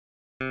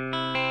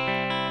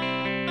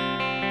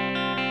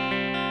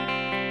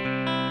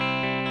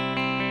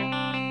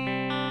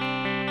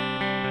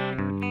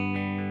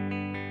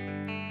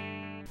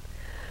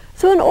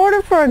So in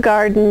order for a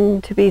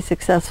garden to be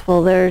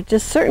successful, there are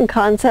just certain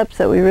concepts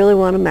that we really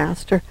want to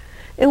master.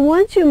 And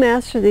once you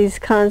master these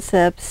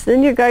concepts,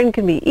 then your garden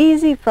can be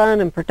easy,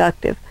 fun, and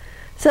productive.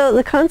 So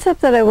the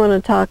concept that I want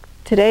to talk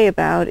today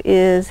about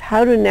is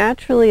how to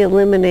naturally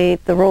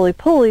eliminate the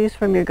roly-polies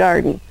from your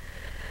garden.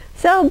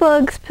 Cell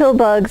bugs, pill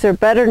bugs, or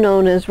better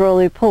known as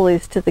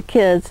roly-polies to the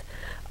kids,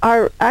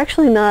 are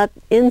actually not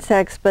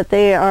insects, but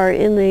they are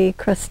in the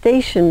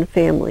crustacean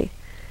family.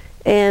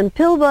 And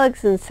pill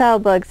bugs and sow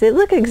bugs, they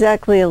look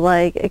exactly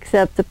alike,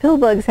 except the pill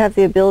bugs have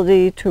the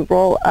ability to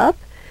roll up,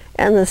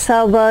 and the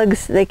sow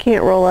bugs, they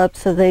can't roll up,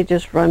 so they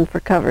just run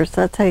for cover.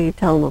 So that's how you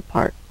tell them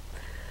apart.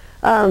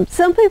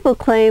 Some people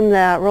claim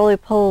that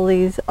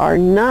roly-polies are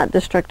not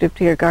destructive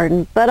to your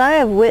garden, but I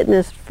have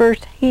witnessed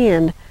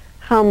firsthand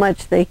how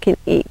much they can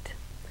eat.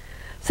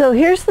 So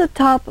here's the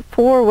top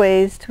 4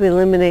 ways to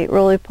eliminate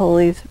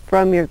roly-polies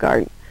from your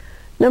garden.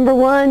 Number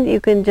 1, you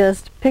can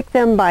just pick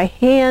them by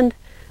hand.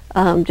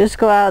 Just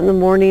go out in the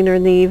morning or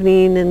in the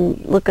evening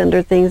and look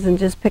under things and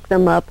just pick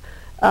them up.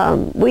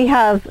 We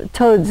have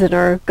toads in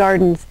our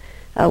gardens.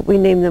 We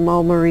name them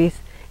all Maurice.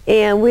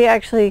 And we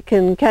actually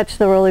can catch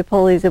the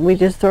roly-polies and we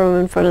just throw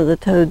them in front of the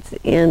toads,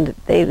 and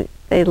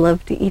they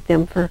love to eat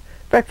them for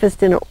breakfast,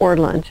 dinner, or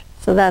lunch.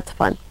 So that's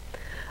fun.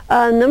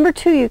 Number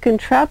 2, you can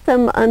trap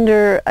them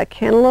under a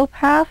cantaloupe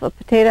half, a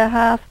potato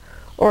half,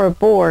 or a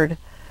board.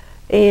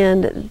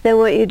 And then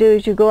what you do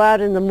is you go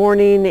out in the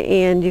morning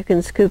and you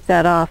can scoop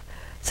that off.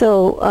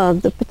 So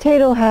the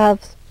potato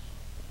halves,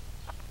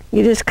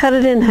 you just cut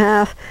it in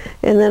half,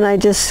 and then I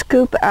just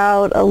scoop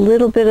out a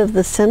little bit of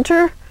the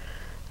center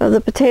of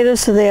the potato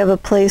so they have a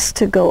place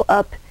to go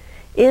up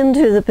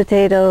into the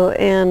potato,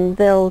 and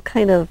they'll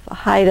kind of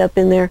hide up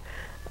in there.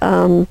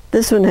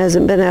 This one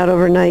hasn't been out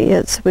overnight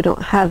yet, so we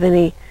don't have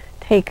any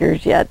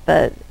takers yet,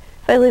 but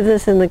if I leave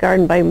this in the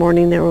garden by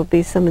morning, there will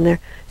be some in there.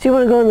 So you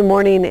want to go in the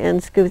morning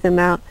and scoop them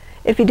out.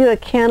 If you do a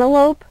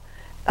cantaloupe,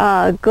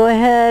 go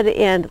ahead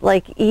and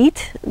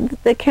eat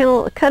the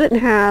cantaloupe, cut it in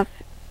half,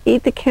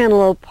 eat the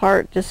cantaloupe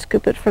part, just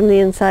scoop it from the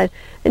inside,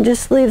 and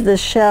just leave the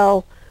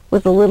shell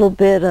with a little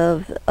bit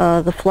of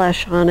the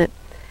flesh on it,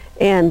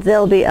 and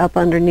they'll be up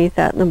underneath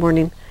that in the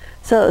morning.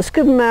 So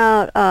scoop them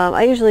out.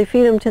 I usually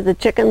feed them to the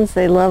chickens.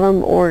 They love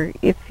them, or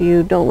if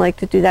you don't like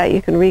to do that,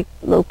 you can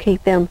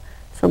relocate them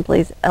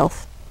someplace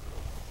else.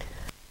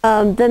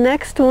 The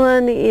next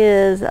one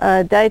is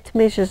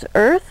diatomaceous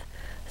earth.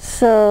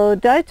 So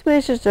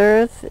diatomaceous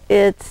earth,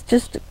 it's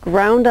just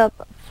ground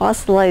up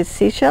fossilized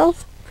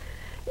seashells,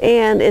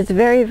 and it's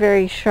very,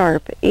 very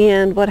sharp.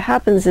 And what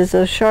happens is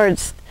those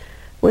shards,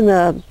 when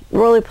the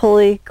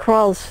roly-poly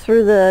crawls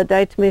through the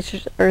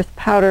diatomaceous earth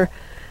powder,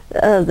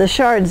 the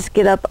shards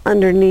get up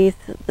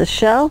underneath the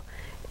shell,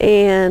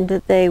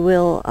 and they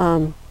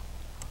will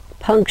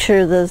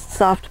puncture the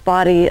soft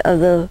body of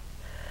the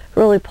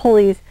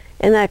roly-polies,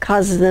 and that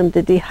causes them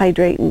to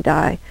dehydrate and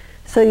die.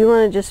 So you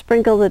want to just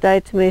sprinkle the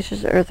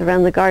diatomaceous earth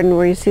around the garden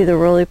where you see the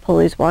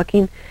roly-polies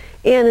walking,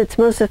 and it's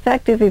most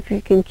effective if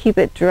you can keep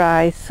it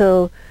dry.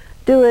 So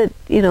do it,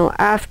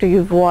 after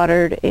you've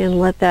watered, and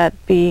let that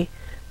be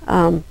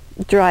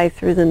dry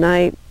through the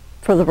night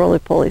for the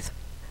roly-polies.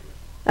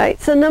 All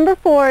right, so number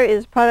 4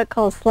 is a product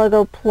called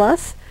Sluggo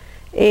Plus,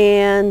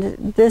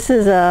 and this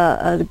is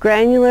a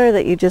granular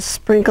that you just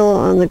sprinkle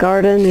on the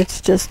garden.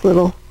 It's just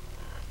little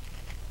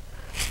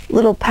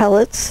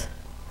pellets,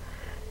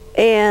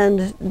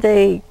 and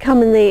they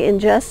come and they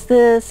ingest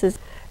this.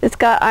 It's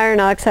got iron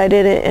oxide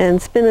in it and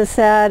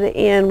spinosad,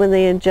 and when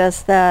they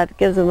ingest that, it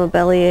gives them a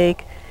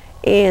bellyache,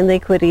 and they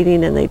quit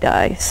eating and they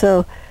die.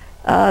 So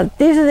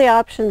these are the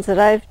options that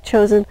I've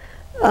chosen.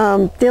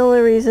 The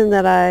only reason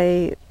that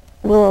I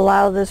will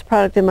allow this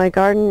product in my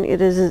garden, it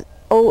is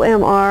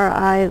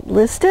OMRI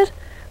listed,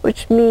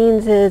 which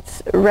means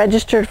it's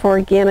registered for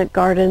organic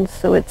gardens,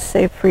 so it's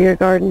safe for your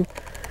garden.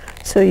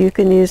 So you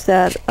can use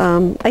that.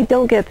 I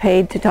don't get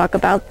paid to talk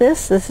about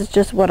this. This is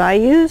just what I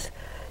use.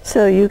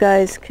 So you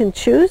guys can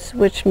choose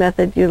which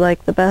method you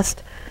like the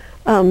best.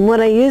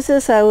 When I use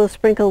this, I will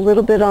sprinkle a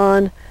little bit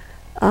on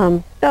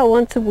about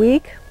once a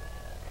week.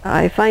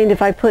 I find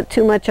if I put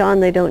too much on,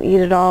 they don't eat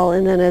it all,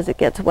 and then as it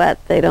gets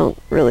wet, they don't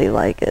really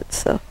like it.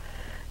 So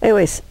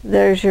anyways,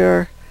 there's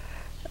your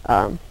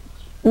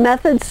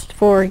methods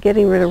for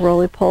getting rid of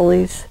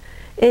roly-polies.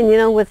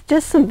 And with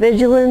just some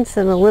vigilance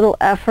and a little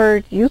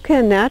effort, you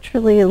can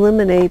naturally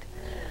eliminate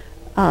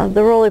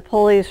the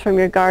roly-polies from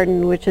your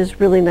garden, which is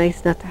really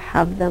nice not to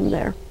have them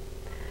there.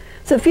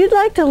 So if you'd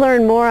like to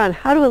learn more on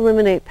how to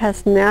eliminate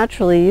pests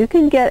naturally, you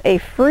can get a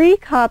free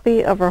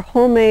copy of our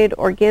homemade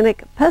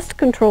organic pest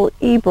control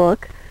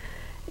ebook,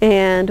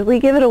 and we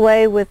give it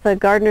away with a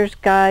Gardener's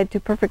Guide to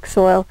Perfect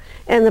Soil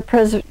and the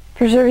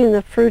Preserving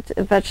the Fruits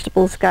and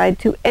Vegetables Guide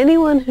to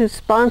anyone who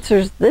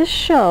sponsors this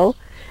show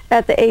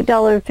at the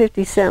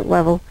 $8.50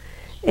 level.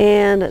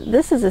 And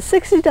this is a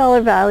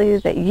 $60 value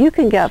that you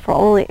can get for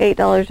only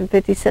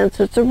 $8.50,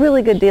 so it's a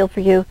really good deal for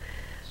you.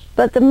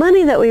 But the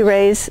money that we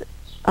raise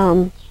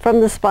from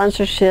the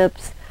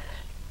sponsorships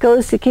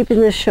goes to keeping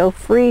this show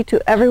free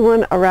to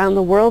everyone around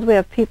the world. We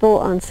have people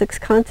on 6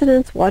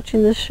 continents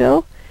watching this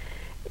show,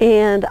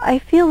 And I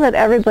feel that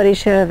everybody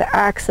should have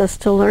access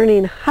to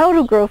learning how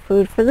to grow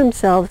food for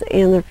themselves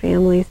and their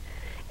families.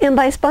 And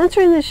by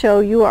sponsoring the show,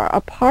 you are a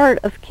part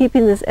of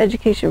keeping this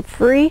education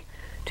free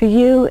to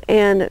you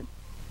and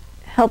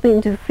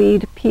helping to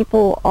feed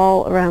people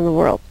all around the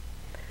world.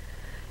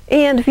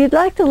 And if you'd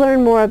like to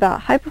learn more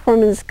about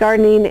high-performance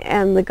gardening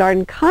and the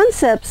garden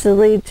concepts that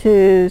lead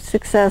to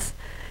success,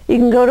 you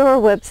can go to our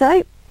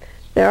website.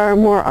 There are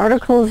more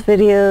articles,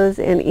 videos,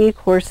 and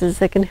e-courses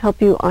that can help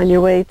you on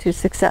your way to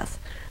success.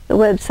 The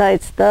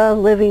website's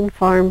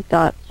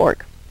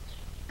thelivingfarm.org.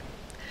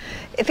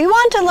 If you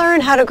want to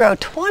learn how to grow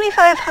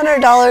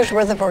 $2,500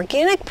 worth of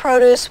organic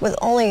produce with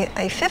only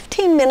a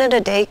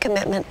 15-minute-a-day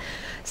commitment,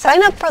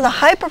 sign up for the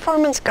High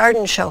Performance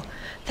Garden Show.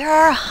 There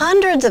are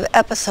hundreds of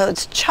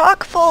episodes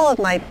chock full of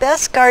my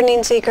best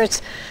gardening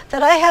secrets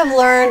that I have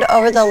learned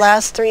over the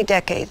last 3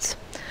 decades.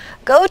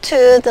 Go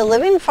to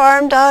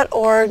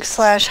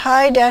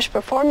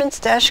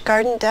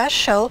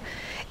thelivingfarm.org/high-performance-garden-show.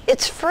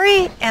 It's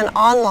free and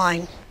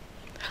online.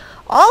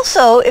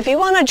 Also, if you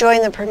want to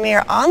join the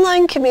premier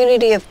online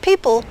community of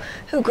people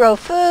who grow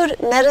food,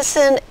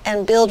 medicine,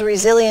 and build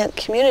resilient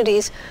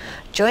communities,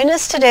 join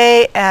us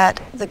today at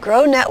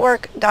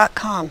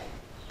thegrownetwork.com.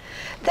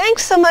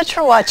 Thanks so much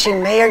for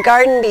watching. May your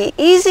garden be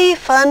easy,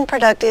 fun,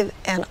 productive,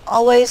 and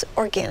always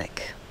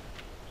organic.